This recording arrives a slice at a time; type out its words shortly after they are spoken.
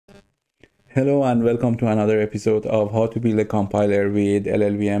Hello and welcome to another episode of How to Build a Compiler with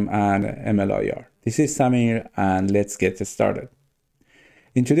LLVM and MLIR. This is Samir and let's get started.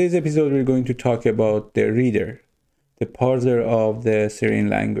 In today's episode, we're going to talk about the reader, the parser of the Serene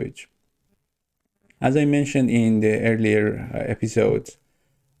language. As I mentioned in the earlier episodes,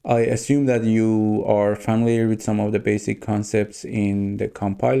 I assume that you are familiar with some of the basic concepts in the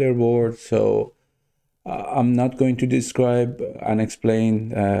compiler world, so I'm not going to describe and explain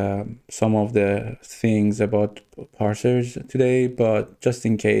some of the things about parsers today, but just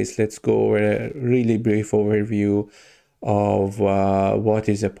in case, let's go over a really brief overview of what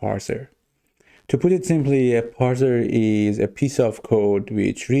is a parser. To put it simply, a parser is a piece of code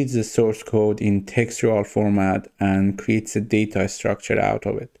which reads the source code in textual format and creates a data structure out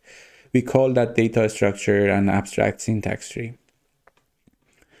of it. We call that data structure an abstract syntax tree.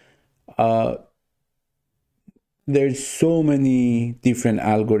 There's so many different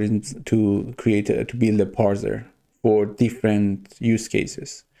algorithms to build a parser for different use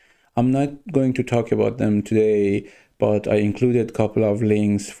cases. I'm not going to talk about them today, but I included a couple of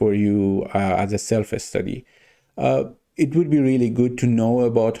links for you as a self-study. It would be really good to know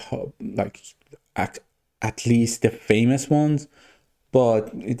about how, at least the famous ones, but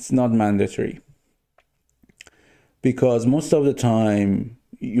it's not mandatory because most of the time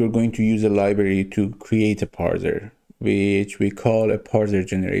you're going to use a library to create a parser, which we call a parser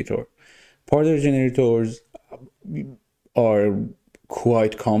generator. Parser generators are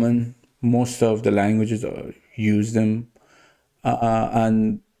quite common. Most of the languages use them.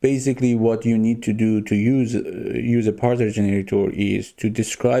 And basically what you need to do to use a parser generator is to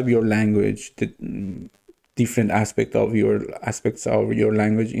describe your language, the different aspects of your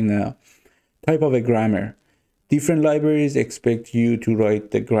language in a type of a grammar. Different libraries expect you to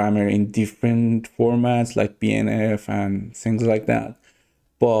write the grammar in different formats like BNF and things like that.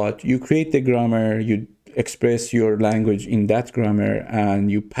 But you create the grammar, you express your language in that grammar, and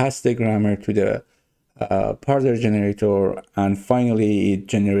you pass the grammar to the parser generator, and finally it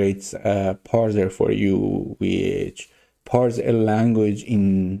generates a parser for you, which parse a language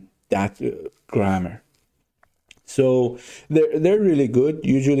in that grammar. So they're really good.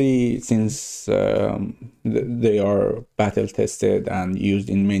 Usually, since they are battle tested and used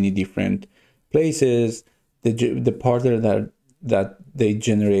in many different places, the parser that they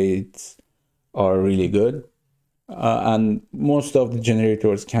generate are really good. And most of the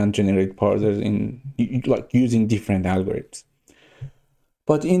generators can generate parsers in like using different algorithms.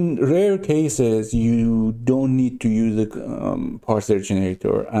 But in rare cases, you don't need to use a parser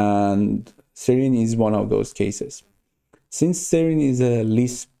generator, and Serene is one of those cases. Since Serene is a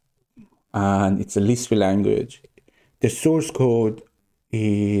Lisp and it's a Lisp language, the source code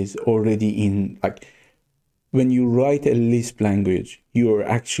is already in, like, when you write a Lisp language, you're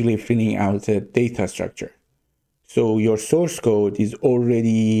actually filling out a data structure. So your source code is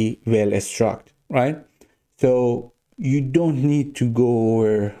already well structured, right? So you don't need to go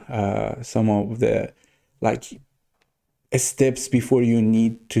over some of the like steps before you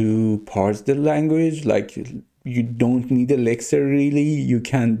need to parse the language. Like, you don't need a lecture really. You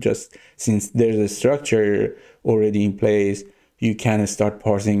can just, since there's a structure already in place, you can start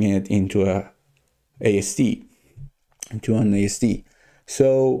parsing it into an AST.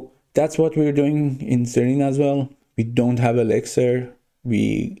 So that's what we're doing in Serene as well. We don't have a lecture.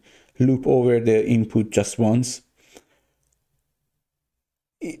 We loop over the input just once.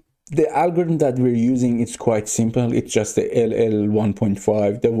 The algorithm that we're using is quite simple. It's just the LL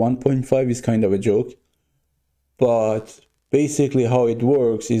 1.5. The 1.5 is kind of a joke, but basically how it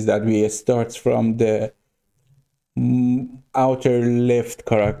works is that we start from the outer left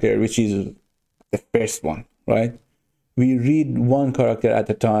character, which is the first one, right? We read one character at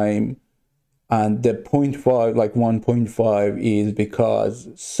a time, and the 0.5, like 1.5, is because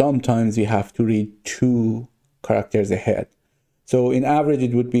sometimes we have to read two characters ahead. So in average,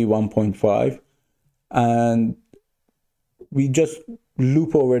 it would be 1.5, and we just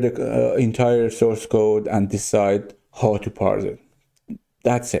loop over the entire source code and decide how to parse it.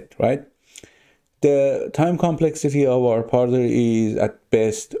 That's it, right? The time complexity of our parser is at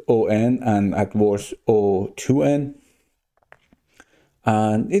best ON and at worst O2N.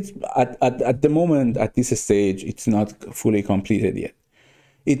 And it's at the moment, at this stage, it's not fully completed yet.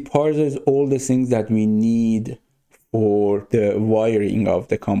 It parses all the things that we need for the wiring of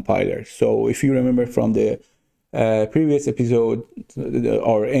the compiler. So if you remember from the previous episode,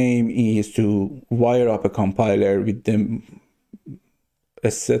 our aim is to wire up a compiler with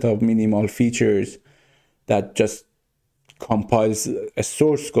a set of minimal features that just compiles a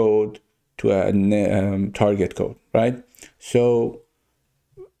source code to a target code, right? So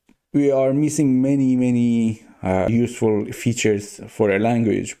we are missing many useful features for a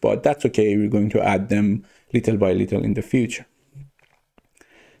language, but that's okay. We're going to add them little by little in the future.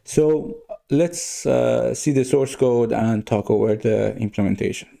 So let's see the source code and talk over the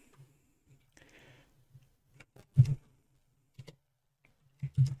implementation.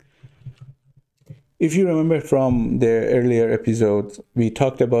 If you remember from the earlier episodes, we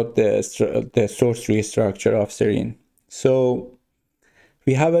talked about the source tree structure of Serene. So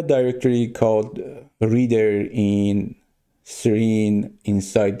we have a directory called reader in Serene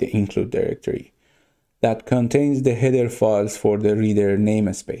inside the include directory that contains the header files for the reader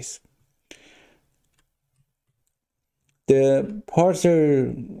namespace. The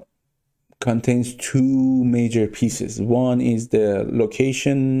parser contains two major pieces. One is the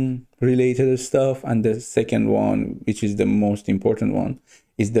location related stuff, and the second one, which is the most important one,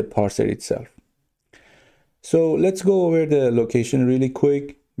 is the parser itself. So let's go over the location really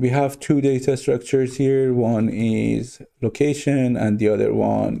quick. We have two data structures here. One is location and the other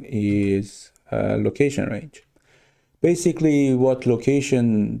one is location range. Basically, what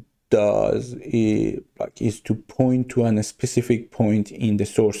location does is to point to a specific point in the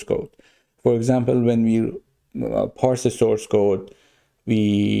source code. For example, when we parse the source code,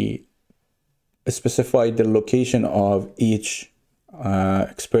 we specify the location of each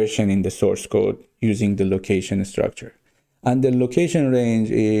expression in the source code using the location structure. And the location range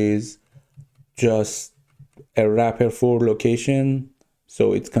is just a wrapper for location.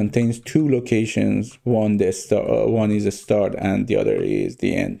 So it contains two locations. One is the start and the other is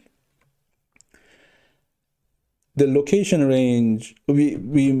the end. The location range, we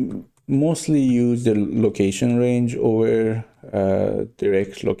mostly use the location range over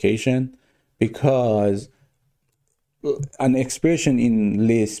direct location, because an expression in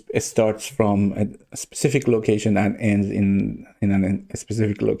Lisp starts from a specific location and ends in a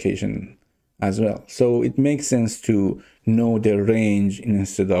specific location as well. So it makes sense to know the range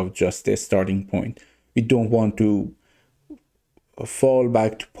instead of just a starting point. We don't want to fall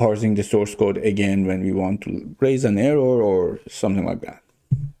back to parsing the source code again when we want to raise an error or something like that.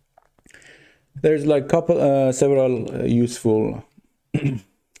 There's like several useful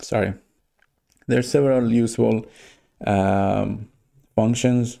sorry, there's several useful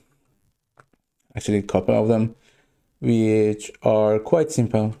functions, actually a couple of them, which are quite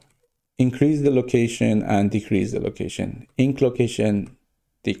simple. Increase the location and decrease the location. Inc location,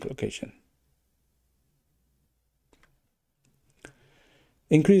 dec location.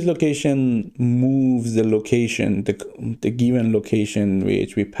 Increase location moves the location, the given location,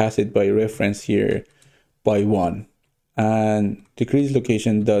 which we pass it by reference here, by 1. And decrease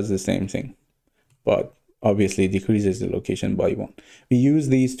location does the same thing, but obviously decreases the location by 1. We use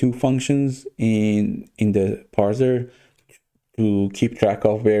these two functions in the parser to keep track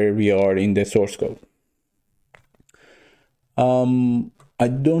of where we are in the source code.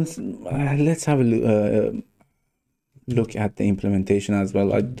 Let's have a look at the implementation as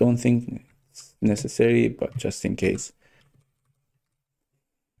well. I don't think it's necessary, but just in case.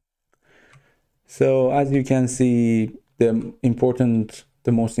 So as you can see, the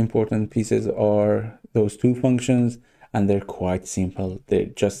most important pieces are those two functions, and they're quite simple.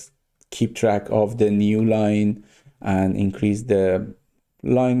 They just keep track of the new line and increase the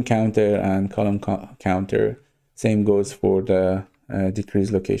line counter and column counter. Same goes for the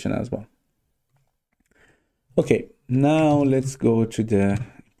decrease location as well. Okay, now let's go to the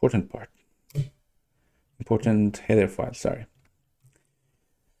important part. Important header file, sorry.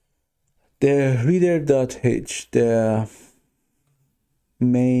 The reader.h, the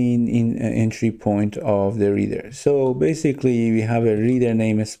main entry point of the reader. So basically we have a reader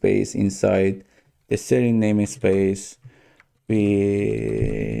namespace inside the Serene namespace,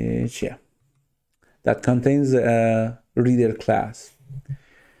 which that contains a reader class.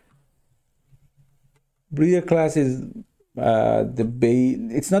 Reader class is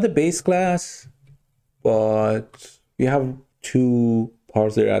it's not a base class, but we have two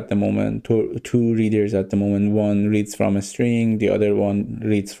parser at the moment, two readers at the moment. One reads from a string, the other one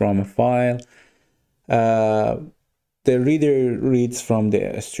reads from a file. The reader reads from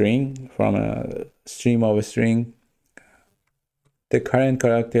the string, from a stream of a string. The current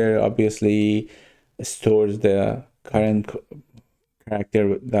character obviously stores the current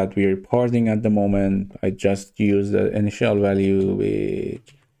character that we're parsing at the moment. I just use the initial value,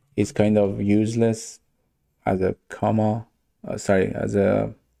 which is kind of useless as a comma. As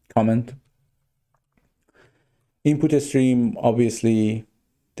a comment. Input stream, obviously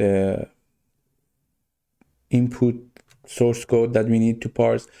the input source code that we need to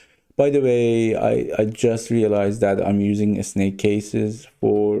parse. By the way, I just realized that I'm using snake cases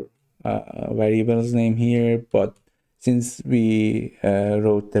for variable's name here, but since we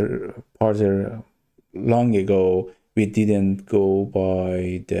wrote the parser long ago, we didn't go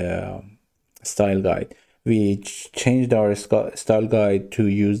by the style guide. We changed our style guide to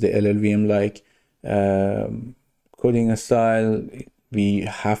use the LLVM like coding style. We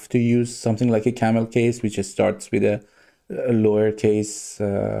have to use something like a camel case, which starts with a lowercase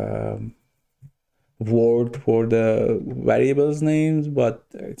word for the variables names, but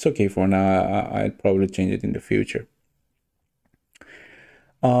it's okay for now. I'll probably change it in the future.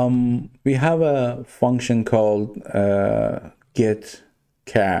 We have a function called get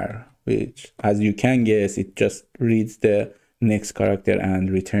char, which, as you can guess, it just reads the next character and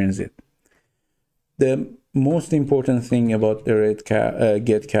returns it. The most important thing about the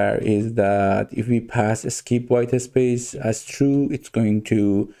get char is that if we pass skip white space as true, it's going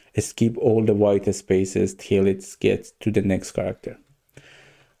to skip all the white spaces till it gets to the next character.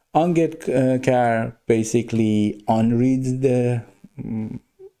 OnGet char basically unreads the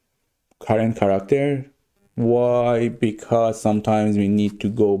current character. Why? Because sometimes we need to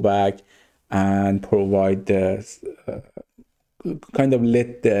go back and provide the kind of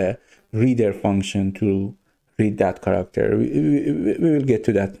let the reader function to read that character. We will get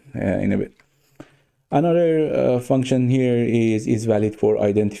to that in a bit. Another function here is valid for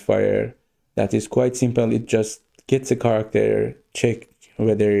identifier. That is quite simple. It just gets a character, check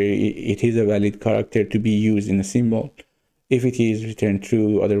whether it is a valid character to be used in a symbol. If it is, return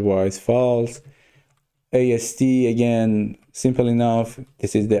true, otherwise false. AST, again, simple enough.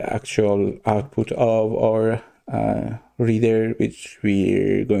 This is the actual output of our reader, which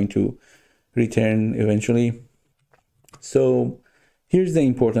we're going to return eventually. So here's the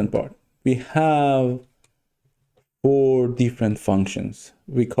important part. We have 4 different functions.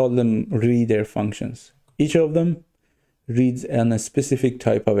 We call them reader functions. Each of them reads a specific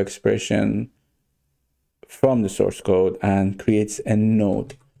type of expression from the source code and creates a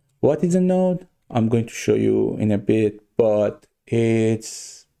node. What is a node? I'm going to show you in a bit, but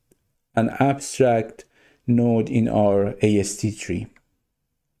it's an abstract node in our AST tree.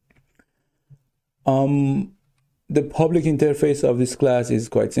 The public interface of this class is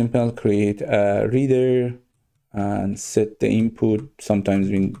quite simple. Create a reader and set the input. Sometimes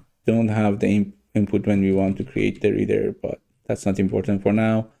we don't have the input when we want to create the reader, but that's not important for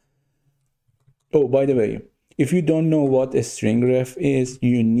now. Oh, by the way, if you don't know what a string ref is,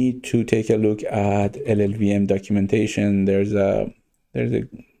 you need to take a look at LLVM documentation. There's a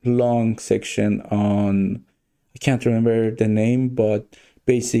long section on, I can't remember the name, but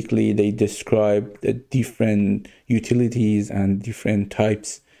basically they describe the different utilities and different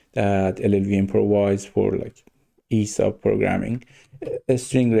types that LLVM provides for like ESOP programming. A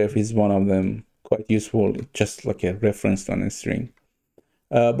string ref is one of them, quite useful, just like a reference on a string.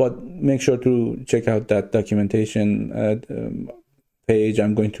 But make sure to check out that documentation page.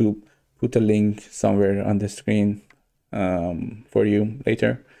 I'm going to put a link somewhere on the screen for you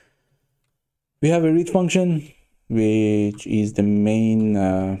later. We have a read function, which is the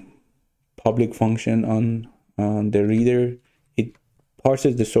main public function on the reader. It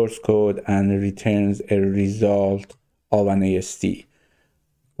parses the source code and returns a result of an AST.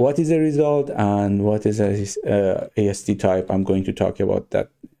 What is a result and what is a AST type? I'm going to talk about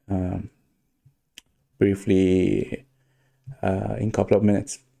that briefly in a couple of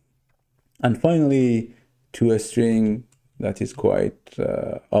minutes. And finally, to a string, that is quite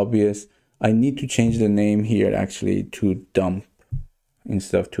obvious. I need to change the name here actually to dump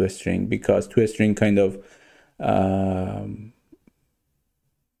instead of to a string, because to a string kind of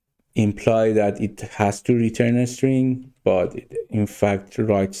imply that it has to return a string, but it in fact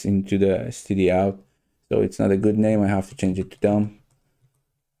writes into the std out. So it's not a good name. I have to change it to dump.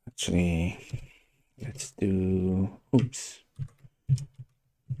 Actually, let's do, oops.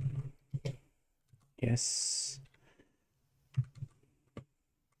 Yes.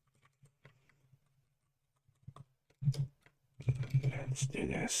 Let's do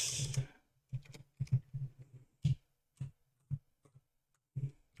this.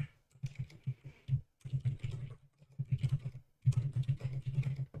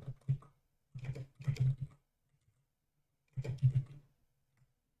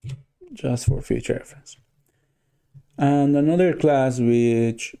 Just for future reference. And another class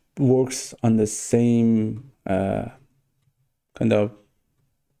which works on the same kind of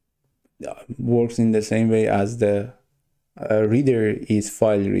works in the same way as the reader is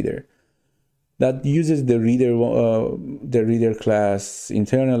file reader. That uses the reader class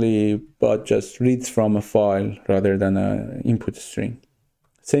internally, but just reads from a file rather than an input string.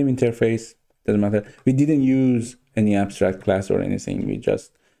 Same interface, doesn't matter. We didn't use any abstract class or anything. We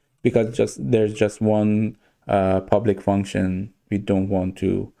just because there's just one public function. We don't want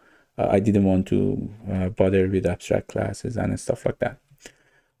to, I didn't want to bother with abstract classes and stuff like that.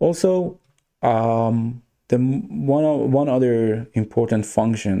 Also, the one other important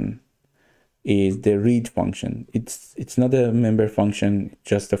function is the read function. It's not a member function,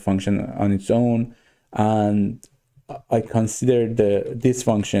 just a function on its own, and I consider this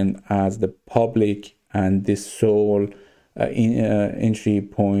function as the public and the sole entry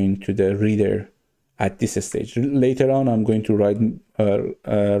point to the reader at this stage. Later on, I'm going to write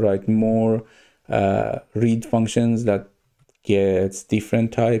more read functions that gets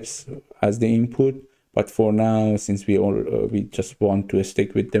different types as the input. But for now, since we just want to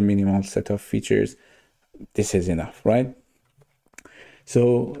stick with the minimal set of features, this is enough, right?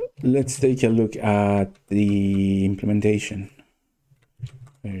 So let's take a look at the implementation.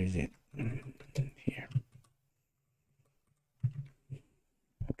 Where is it? Here.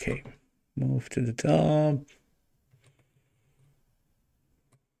 Okay, move to the top.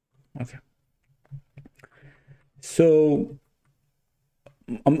 Okay. So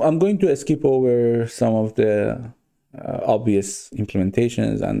I'm going to skip over some of the obvious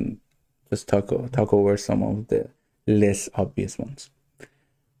implementations and just talk over some of the less obvious ones.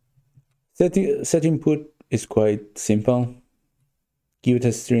 Set input is quite simple. Give it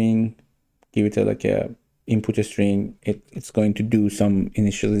a string, give it like a input string. It's going to do some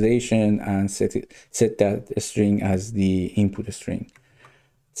initialization and set that string as the input string.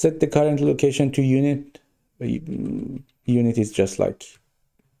 Set the current location to unit. Unit is just like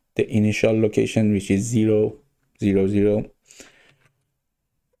the initial location, which is 0, 0, 0.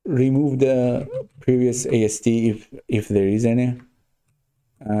 Remove the previous AST if there is any.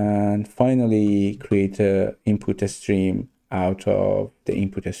 And finally, create an input stream out of the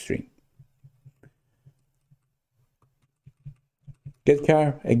input string.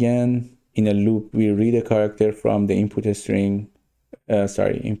 GetChar, again, in a loop, we read a character from the input string,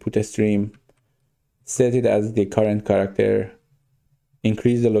 input stream, set it as the current character,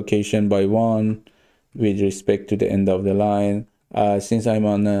 increase the location by 1 with respect to the end of the line. Since I'm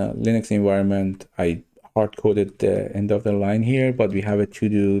on a Linux environment, I hard-coded the end of the line here, but we have a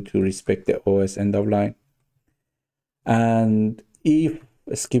to-do to respect the OS end of line. And if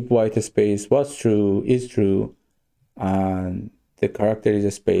skip white space is true, and the character is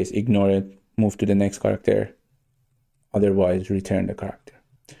a space, ignore it, move to the next character, otherwise return the character.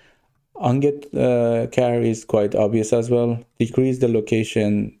 OnGetChar is quite obvious as well. Decrease the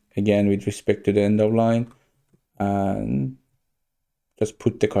location, again, with respect to the end of line, and just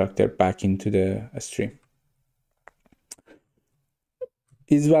put the character back into the stream.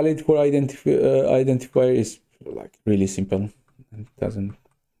 Is valid for identifier is like really simple. It doesn't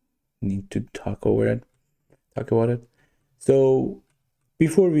need to talk about it. So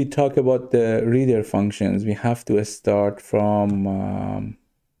before we talk about the reader functions, we have to start from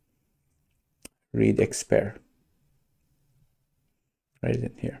read_expr. Right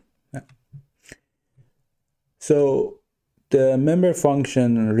in here. Yeah. So the member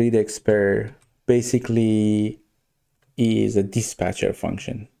function read_expr basically is a dispatcher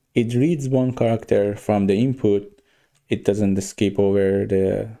function. It reads one character from the input. It doesn't skip over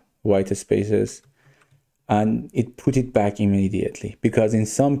the white spaces, and it put it back immediately, because in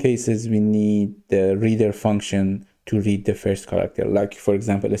some cases we need the reader function to read the first character, like for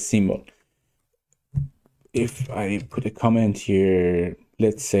example a symbol. If I put a comment here,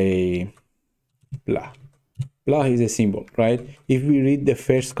 let's say blah. Blah is a symbol, right? If we read the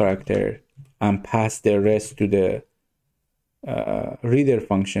first character and pass the rest to the reader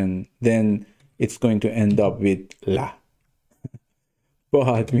function, then it's going to end up with la.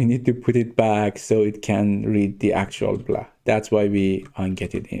 But we need to put it back so it can read the actual blah. That's why we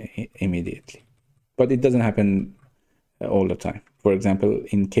onGet it immediately. But it doesn't happen all the time. For example,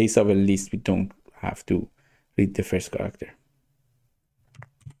 in case of a list, we don't have to read the first character.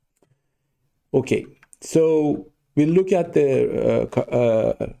 Okay, so we'll look at the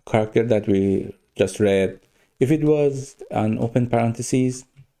character that we just read. If it was an open parentheses,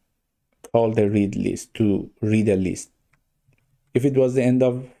 call the read list to read a list. If it was the end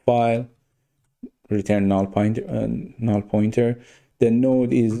of file, return null pointer. The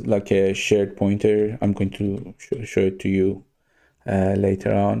node is like a shared pointer. I'm going to show it to you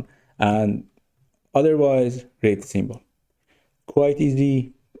later on. And otherwise, read symbol. Quite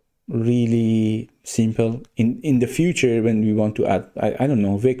easy, really simple. In the future, when we want to add, I don't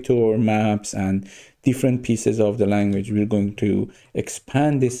know, vector maps and different pieces of the language, we're going to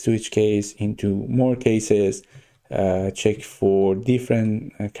expand this switch case into more cases, check for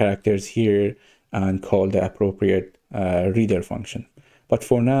different characters here, and call the appropriate reader function. But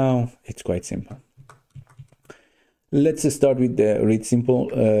for now, it's quite simple. Let's start with the read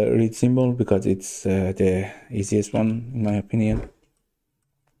symbol because it's the easiest one in my opinion.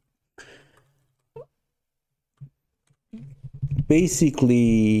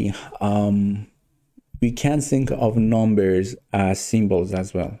 Basically, we can think of numbers as symbols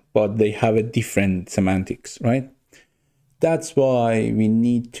as well, but they have a different semantics, right? That's why we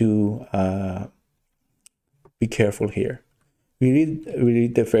need to be careful here. We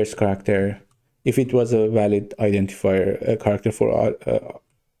read the first character. If it was a valid identifier, a character for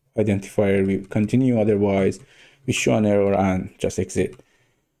identifier, we continue. Otherwise, we show an error and just exit.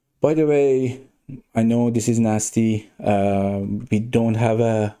 By the way, I know this is nasty. We don't have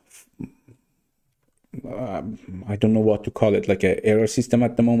a I don't know what to call it, like an error system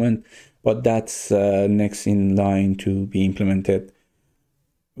at the moment, but that's next in line to be implemented.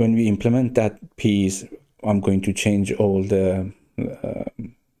 When we implement that piece, I'm going to change all the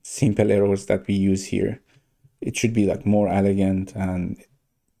simple errors that we use here. It should be like more elegant, and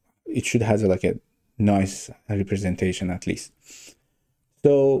it should have like a nice representation at least.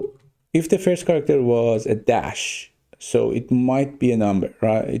 So if the first character was a dash, so it might be a number,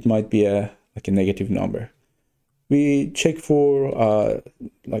 right? It might be like a negative number. We check for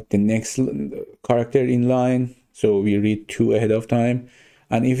like the next character in line, so we read 2 ahead of time.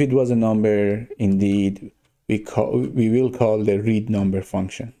 And if it was a number, indeed, we will call the read number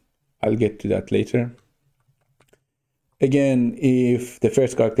function. I'll get to that later. Again, if the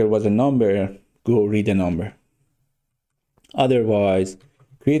first character was a number, go read a number. Otherwise,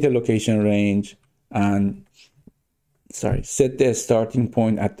 create a location range and set the starting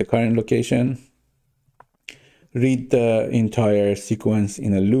point at the current location. Read the entire sequence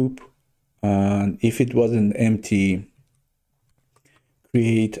in a loop. And if it wasn't empty,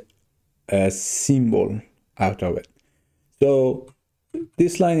 create a symbol out of it. So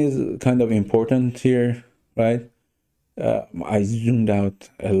this line is kind of important here, right? I zoomed out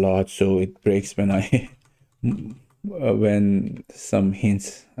a lot, so it breaks when I when some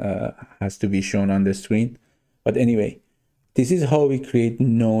hints has to be shown on the screen. But anyway, this is how we create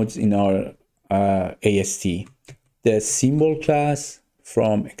nodes in our AST. The symbol class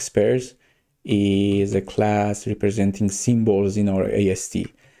from experts is a class representing symbols in our AST.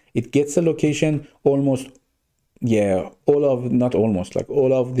 It gets a location almost, all of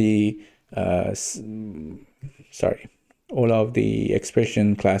the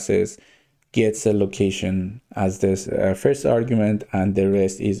expression classes gets a location as this first argument, and the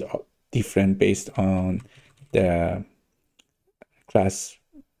rest is different based on the class,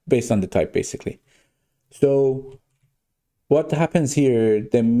 based on the type basically. So what happens here,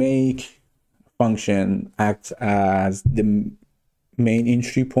 the make function acts as the main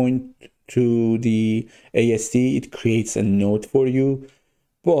entry point to the AST. It creates a node for you,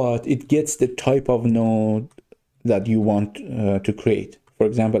 but it gets the type of node that you want to create. For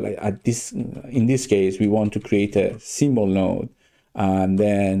example, in this case, we want to create a symbol node, and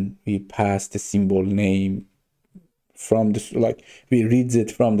then we pass the symbol name from this, like we reads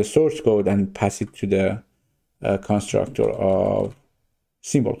it from the source code and pass it to the constructor of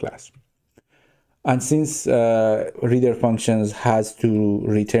symbol class. And since reader functions has to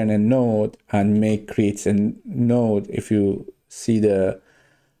return a node, and make creates a node, if you see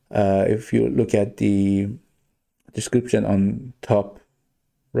if you look at the description on top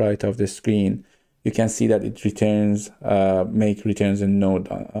right of the screen, you can see that it returns make returns a node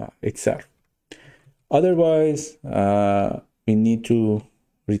itself. Otherwise, we need to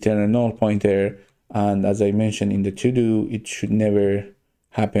return a null pointer, and as I mentioned in the to-do, it should never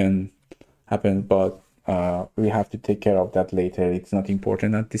happen, but we have to take care of that later. It's not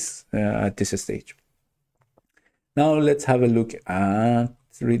important at this stage. Now let's have a look at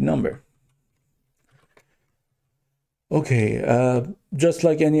read number. Okay, just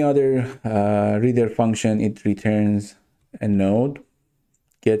like any other reader function, it returns a node,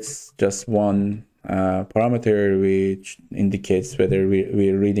 gets just one parameter, which indicates whether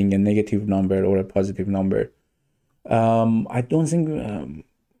we're reading a negative number or a positive number. I don't think,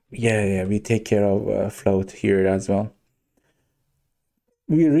 we take care of float here as well.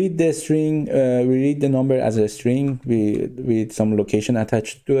 We read the string, we read the number as a string with some location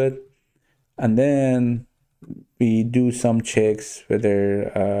attached to it, and then we do some checks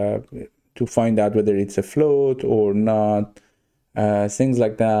whether to find out whether it's a float or not, things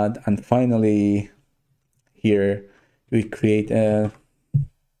like that. And finally, here we create a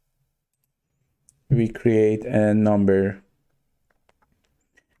number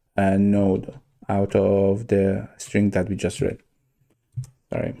node out of the string that we just read.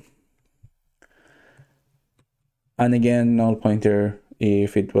 Sorry. And again, null pointer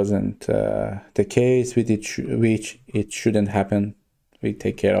if it wasn't the case, which it shouldn't happen. We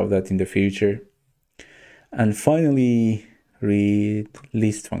take care of that in the future. And finally, read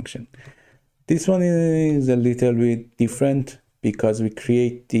list function. This one is a little bit different because we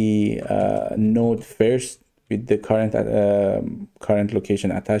create the node first with the current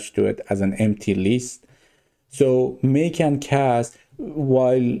location attached to it as an empty list. So make and cast,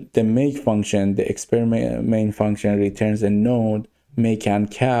 while the make function, the experiment main function, returns a node, make and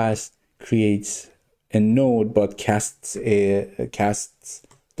cast creates a node but casts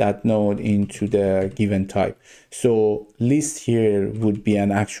that node into the given type. So list here would be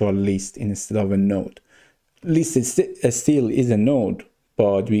an actual list instead of a node. List still is a node,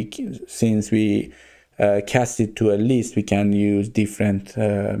 but since we cast it to a list, we can use different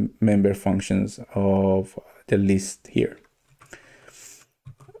member functions of the list here.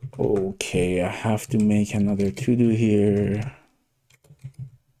 Okay, I have to make another to-do here.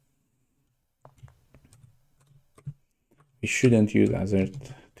 We shouldn't use assert,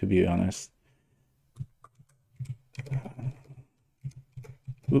 to be honest.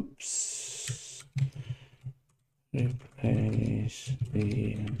 Oops. Replace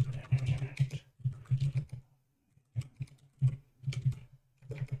the check.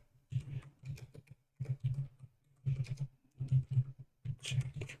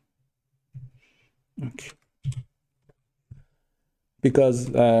 Okay. Because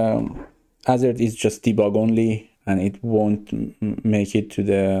assert is just debug only, and it won't make it to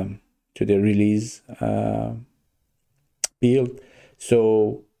the release build,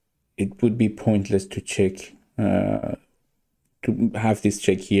 so it would be pointless to check to have this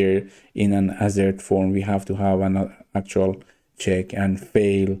check here in an assert form. We have to have an actual check and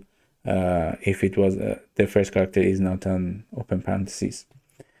fail if it was the first character is not an open parentheses.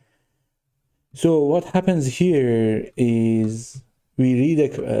 So what happens here is we read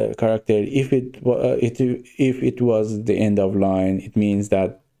a character. If it was the end of line, it means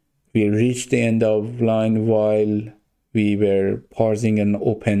that we reached the end of line while we were parsing an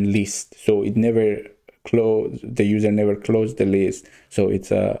open list. So it never closed, the user never closed the list. So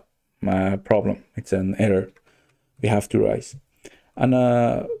it's a problem. It's an error we have to raise.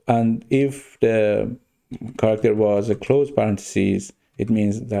 And if the character was a closed parentheses, it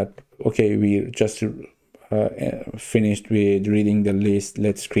means that, okay, we just finished with reading the list.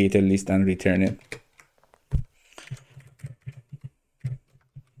 Let's create a list and return it.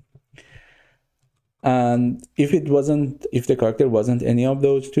 And if the character wasn't any of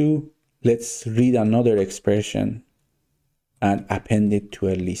those two, let's read another expression and append it to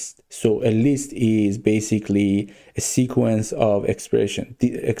a list. So a list is basically a sequence of different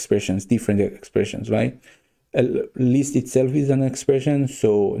expressions, right? A list itself is an expression,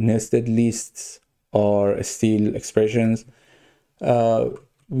 so nested lists are still expressions.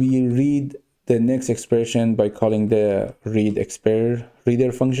 We read the next expression by calling the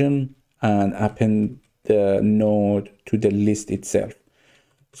reader function and append the node to the list itself.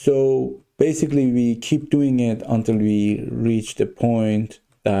 So basically we keep doing it until we reach the point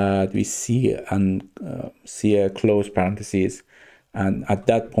that we see a closed parenthesis, and at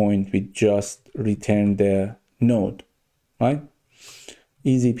that point we just return the node, right?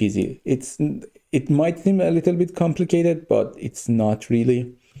 Easy peasy. It might seem a little bit complicated, but it's not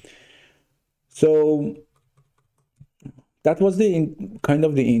really. So that was kind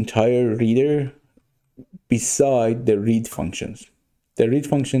of the entire reader beside the read functions. The read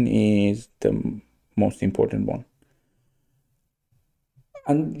function is the most important one.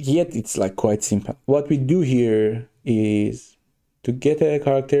 And yet it's like quite simple. What we do here is to get a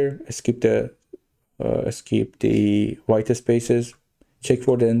character, skip the white spaces, check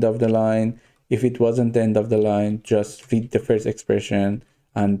for the end of the line. If it wasn't the end of the line, just read the first expression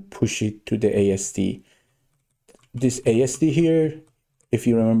and push it to the AST. This AST here, if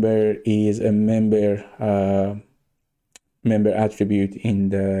you remember, is a member attribute in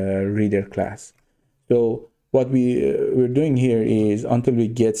the reader class. So what we're doing here is until we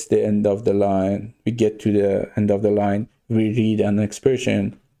get to the end of the line, we read an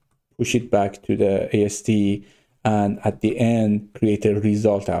expression, push it back to the AST, and at the end create a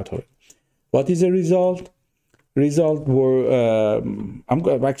result out of it. What is a result? Result were I'm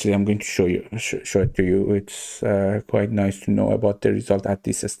going to show it to you. It's quite nice to know about the result at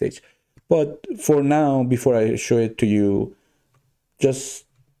this stage. But for now, before I show it to you, just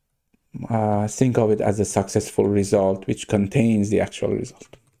think of it as a successful result which contains the actual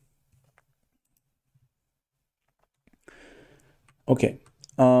result. Okay.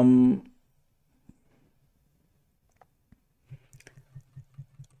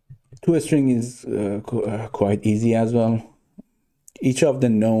 ToString is quite easy as well. each of the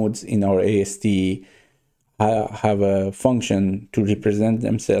nodes in our AST have a function to represent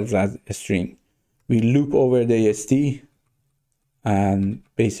themselves as a string. We loop over the AST and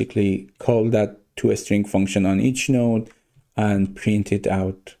basically call that to a string function on each node and print it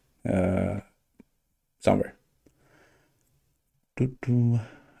out somewhere.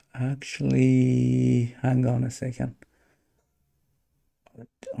 Actually, hang on a second.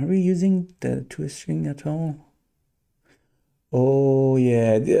 Are we using the toString at all? Oh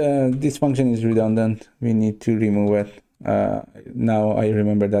yeah, this function is redundant. We need to remove it. Now I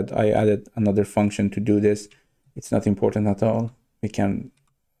remember that I added another function to do this. It's not important at all. We can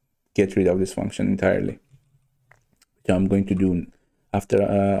get rid of this function entirely, which I'm going to do after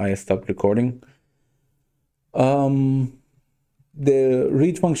I stop recording. The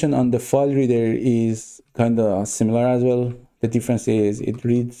read function on the file reader is kind of similar as well. The difference is it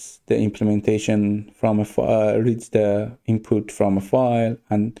reads the implementation from a reads the input from a file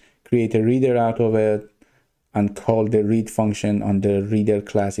and create a reader out of it and call the read function on the reader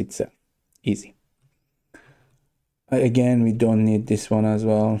class itself. Easy. Again, we don't need this one as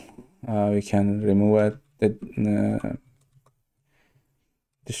well. We can remove it. The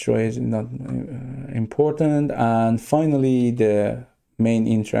destroy is not important. And finally, the main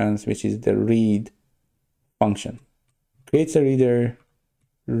entrance, which is the read function. Creates a reader,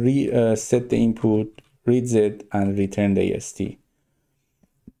 set the input, reads it, and return the AST.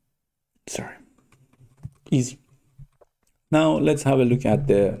 Sorry. Easy. Now let's have a look at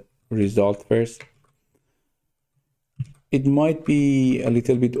the result first. It might be a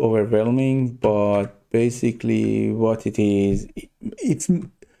little bit overwhelming, but basically what it is, it's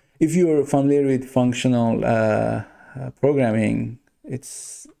if you're familiar with functional programming,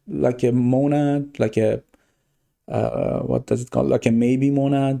 it's like a monad, like a what does it call, like a maybe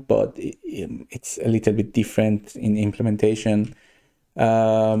monad, but it's a little bit different in implementation.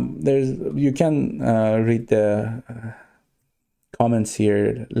 You can read the comments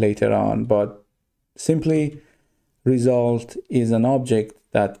here later on, but simply result is an object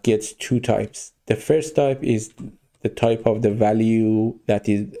that gets two types. The first type is the type of the value that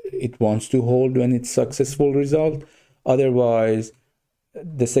it wants to hold when it's successful result. Otherwise,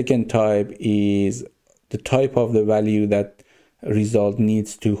 the second type is the type of the value that result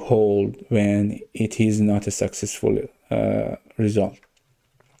needs to hold when it is not a successful result.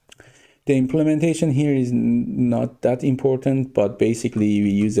 The implementation here is not that important, but basically we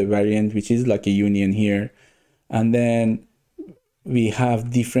use a variant which is like a union here, and then we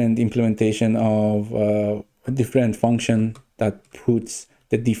have different implementation of a different function that puts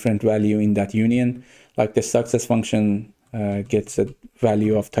the different value in that union. Like the success function gets a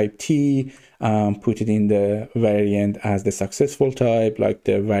value of type T, put it in the variant as the successful type, like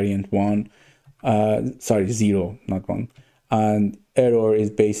the variant 1, 0, not 1. And error is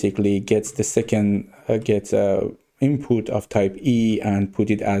basically gets the second, gets a input of type E and put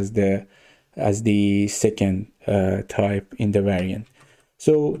it as the second type in the variant.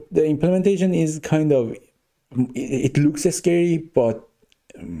 So the implementation is kind of, it looks scary, but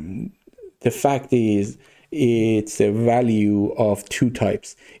the fact is it's a value of two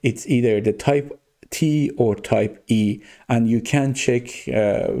types. It's either the type T or type E, and you can check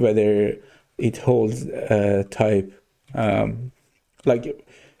whether it holds type, like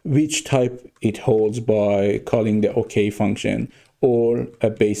which type it holds by calling the OK function or a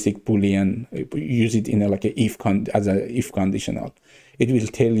basic Boolean. Use it in like a as a if conditional. It will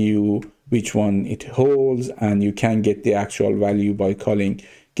tell you which one it holds, and you can get the actual value by calling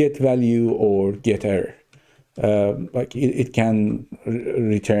get value or get error. Like it can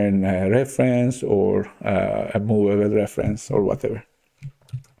return a reference or a movable reference or whatever.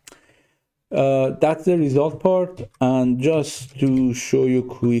 That's the result part. And just to show you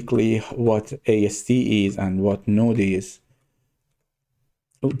quickly what AST is and what node is.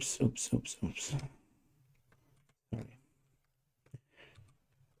 Oops. Sorry.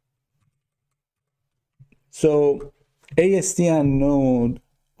 So AST and node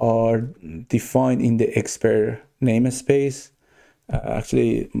are defined in the expr namespace.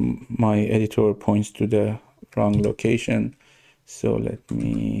 Actually, my editor points to the wrong location. So let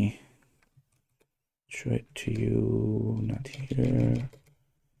me show it to you, not here,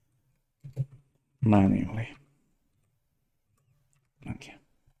 manually. Okay.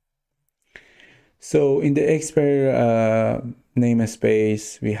 So in the expr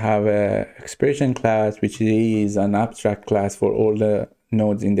namespace, we have a expression class, which is an abstract class for all the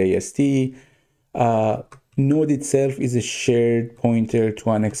nodes in the AST. Node itself is a shared pointer to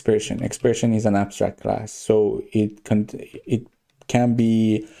an expression. Expression is an abstract class, so it can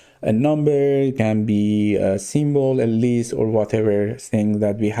be a number, it can be a symbol, a list, or whatever thing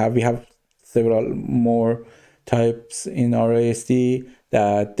that we have. We have several more types in our AST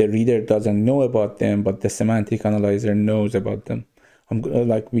that the reader doesn't know about them, but the semantic analyzer knows about them.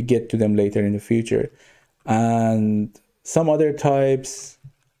 Like we get to them later in the future. And some other types,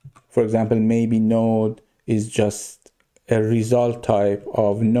 for example, maybe node is just a result type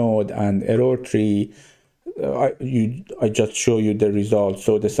of node, and error tree, I just show you the result.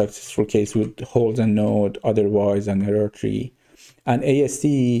 So the successful case would hold a node, otherwise an error tree. And AST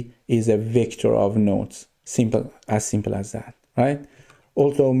is a vector of nodes, simple as that, right?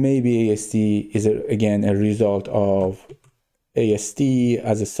 Also, maybe AST is again a result of AST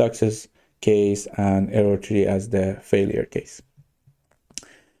as a success case and error tree as the failure case.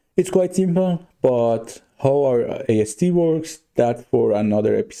 It's quite simple, but how our AST works, that for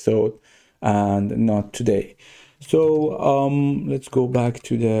another episode and not today. So let's go back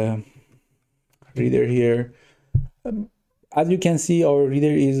to the reader here. As you can see, our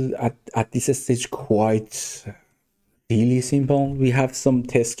reader is at this stage quite really simple. We have some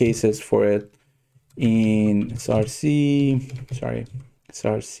test cases for it in SRC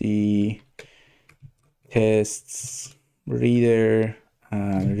tests, reader,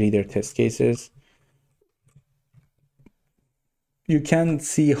 and reader test cases. You can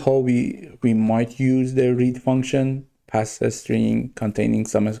see how we might use the read function, pass a string containing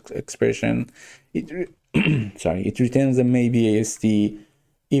some expression. It returns a maybe AST.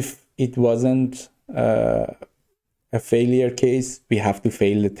 If it wasn't a failure case, we have to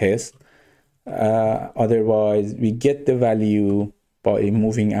fail the test. Otherwise, we get the value by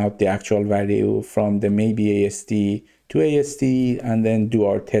moving out the actual value from the maybe AST to AST and then do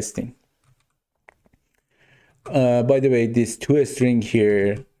our testing. By the way, this toString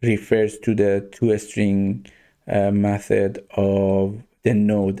here refers to the toString method of the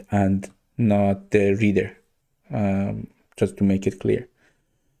node and not the reader, just to make it clear.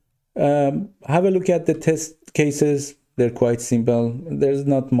 Have a look at the test cases. They're quite simple. There's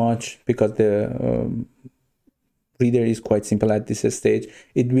not much because the reader is quite simple at this stage.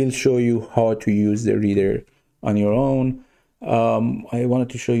 It will show you how to use the reader on your own. I wanted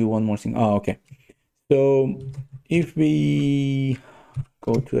to show you one more thing. Okay. So if we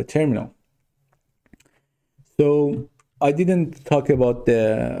go to a terminal, so I didn't talk about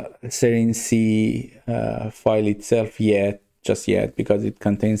the Serene C file itself just yet, because it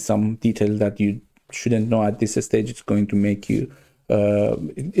contains some details that you shouldn't know at this stage. It's going to make you,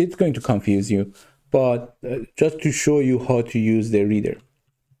 it's going to confuse you, but just to show you how to use the reader.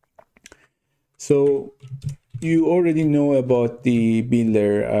 So you already know about the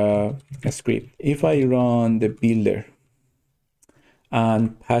builder script. If I run the builder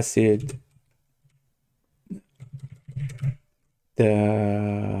and pass it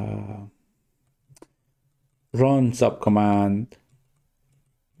the run subcommand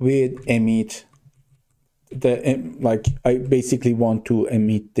with emit, like I basically want to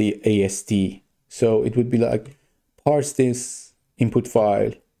emit the AST. So it would be like parse this input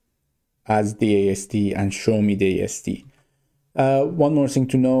file as the AST and show me the AST. One more thing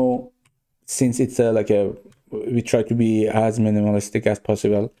to know, since it's we try to be as minimalistic as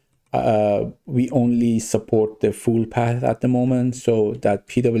possible, we only support the full path at the moment, so that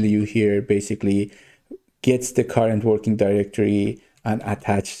PW here basically gets the current working directory and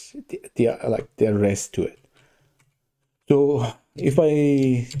attach the rest to it. So if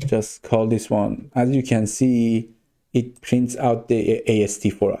I just call this one, as you can see, it prints out the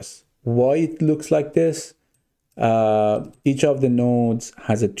AST for us. Why it looks like this? Each of the nodes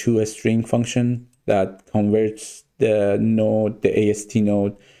has a toString function that converts the node, the AST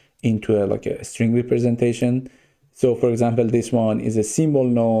node, into a string representation. So for example, this one is a symbol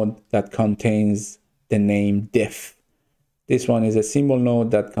node that contains the name def. This one is a symbol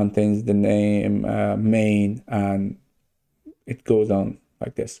node that contains the name main, and it goes on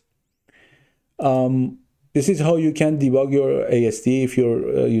like this. This is how you can debug your AST if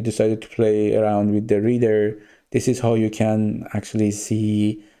you decided to play around with the reader. This is how you can actually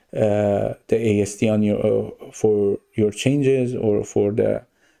see the AST on your for your changes or for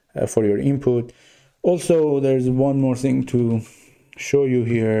your input. Also, there's one more thing to show you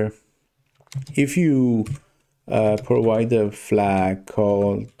here. If you provide a flag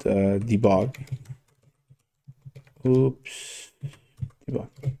called debug, debug,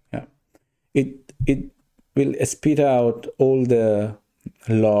 yeah, it will spit out all the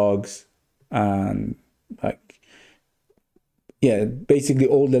logs and basically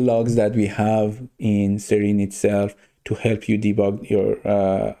all the logs that we have in Serene itself to help you debug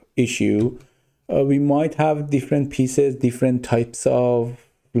your issue. We might have different pieces, different types of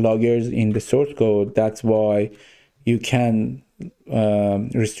loggers in the source code. That's why you can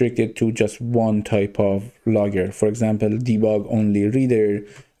restrict it to just one type of logger. For example, debug only reader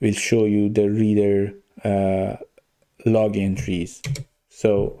will show you the reader log entries.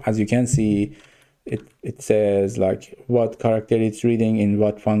 So as you can see, it says like what character it's reading, in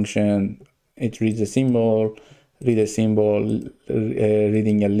what function it reads a symbol, read a symbol,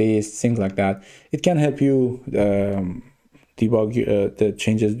 reading a list, things like that. It can help you debug the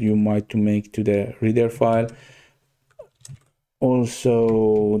changes you might to make to the reader file.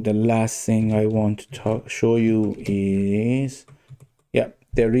 Also, the last thing I want to show you is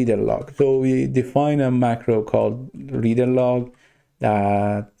the reader log. So we define a macro called reader log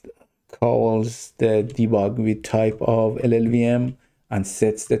that calls the debug with type of LLVM and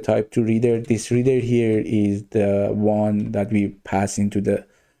sets the type to reader. This reader here is the one that we pass into the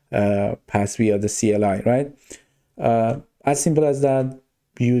pass via the CLI, right? As simple as that.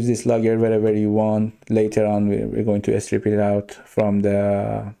 Use this logger wherever you want. Later on, we're going to strip it out from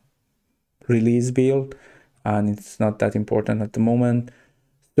the release build, and it's not that important at the moment.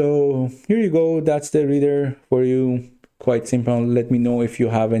 So here you go. That's the reader for you. Quite simple. Let me know if you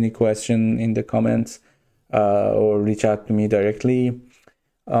have any question in the comments or reach out to me directly.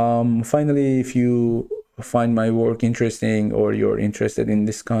 Finally, if you find my work interesting or you're interested in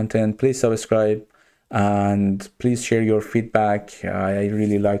this content, please subscribe and please share your feedback. I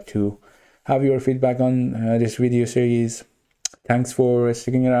really like to have your feedback on this video series. Thanks for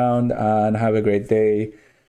sticking around and have a great day.